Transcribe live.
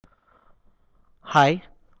Hi,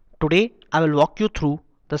 today I will walk you through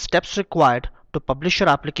the steps required to publish your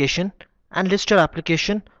application and list your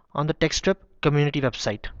application on the Txtweb community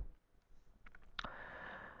website.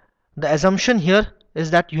 The assumption here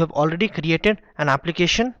is that you have already created an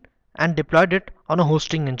application and deployed it on a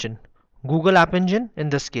hosting engine, Google App Engine in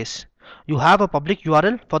this case. You have a public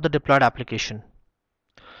URL for the deployed application.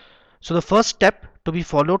 So the first step to be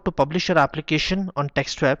followed to publish your application on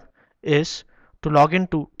Txtweb is to log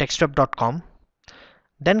into txtweb.com.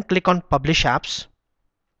 Then click on Publish Apps.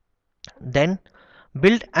 Then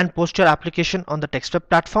build and post your application on the Txtweb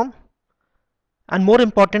platform. And more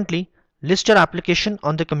importantly, list your application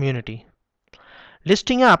on the community.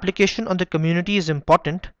 Listing your application on the community is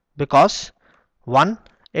important because 1.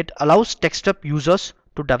 It allows Txtweb users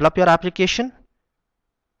to develop your application,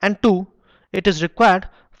 and 2. It is required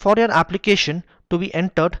for your application to be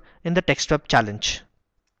entered in the Txtweb challenge.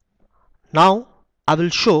 Now I will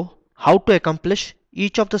show how to accomplish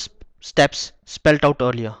each of the steps spelled out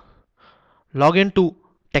earlier. Log into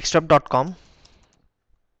txtweb.com.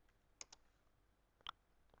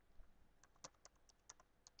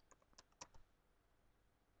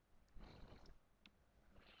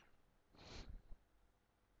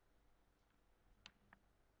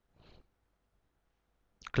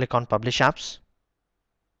 Click on Publish Apps.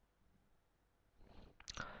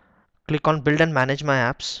 Click on Build and Manage My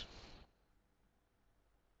Apps.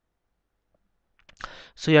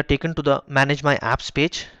 So you are taken to the Manage My Apps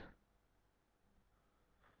page.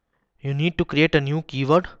 You need to create a new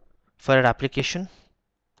keyword for your application.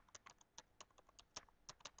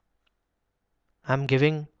 I am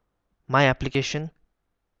giving my application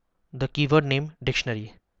the keyword name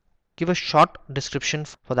dictionary. Give a short description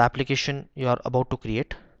for the application you are about to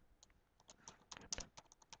create.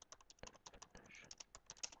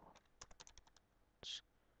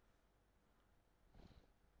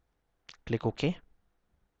 Click OK.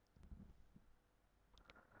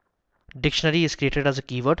 Dictionary is created as a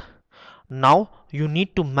keyword. Now you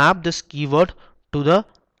need to map this keyword to the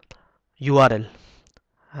URL.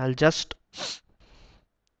 I'll just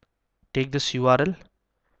take this URL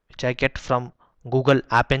which I get from Google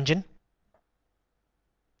App Engine.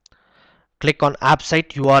 Click on App Site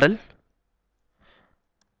URL.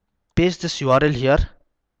 Paste this URL here.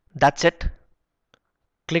 That's it.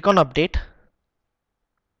 Click on Update.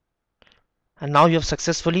 And now you have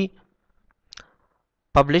successfully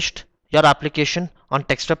published your application on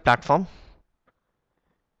Txtweb platform.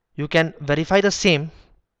 You can verify the same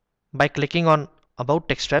by clicking on About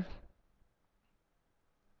Txtweb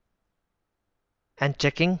and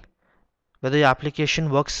checking whether your application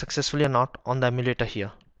works successfully or not on the emulator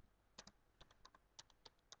here.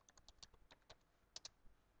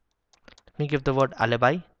 Let me give the word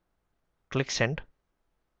alibi. Click Send.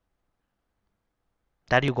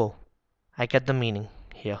 There you go. I get the meaning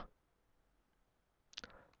here.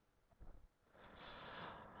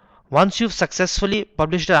 Once you've successfully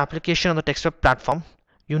published your application on the Txtweb platform,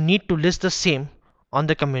 you need to list the same on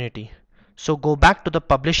the community. So go back to the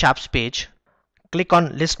Publish Apps page. Click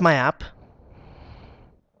on List My App.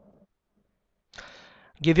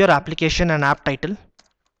 Give your application an app title.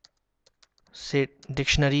 Say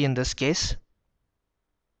dictionary in this case.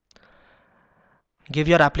 Give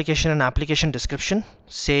your application an application description.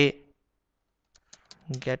 Say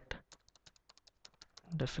get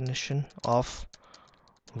definition of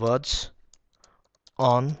words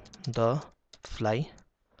on the fly.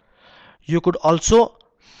 You could also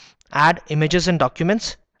add images and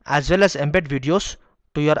documents as well as embed videos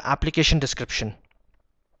to your application description.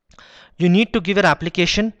 You need to give your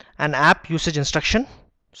application an app usage instruction.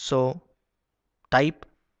 So type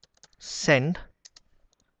send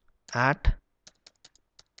at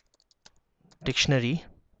dictionary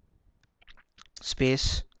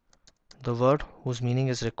space the word whose meaning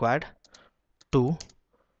is required to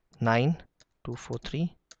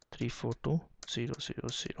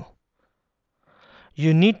 9243342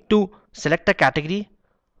 You need to select a category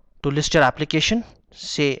to list your application,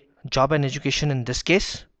 say job and education in this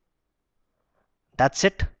case. That's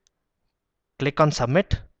it. Click on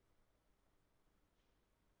Submit.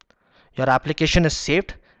 Your application is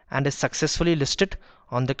saved and is successfully listed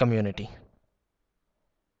on the community.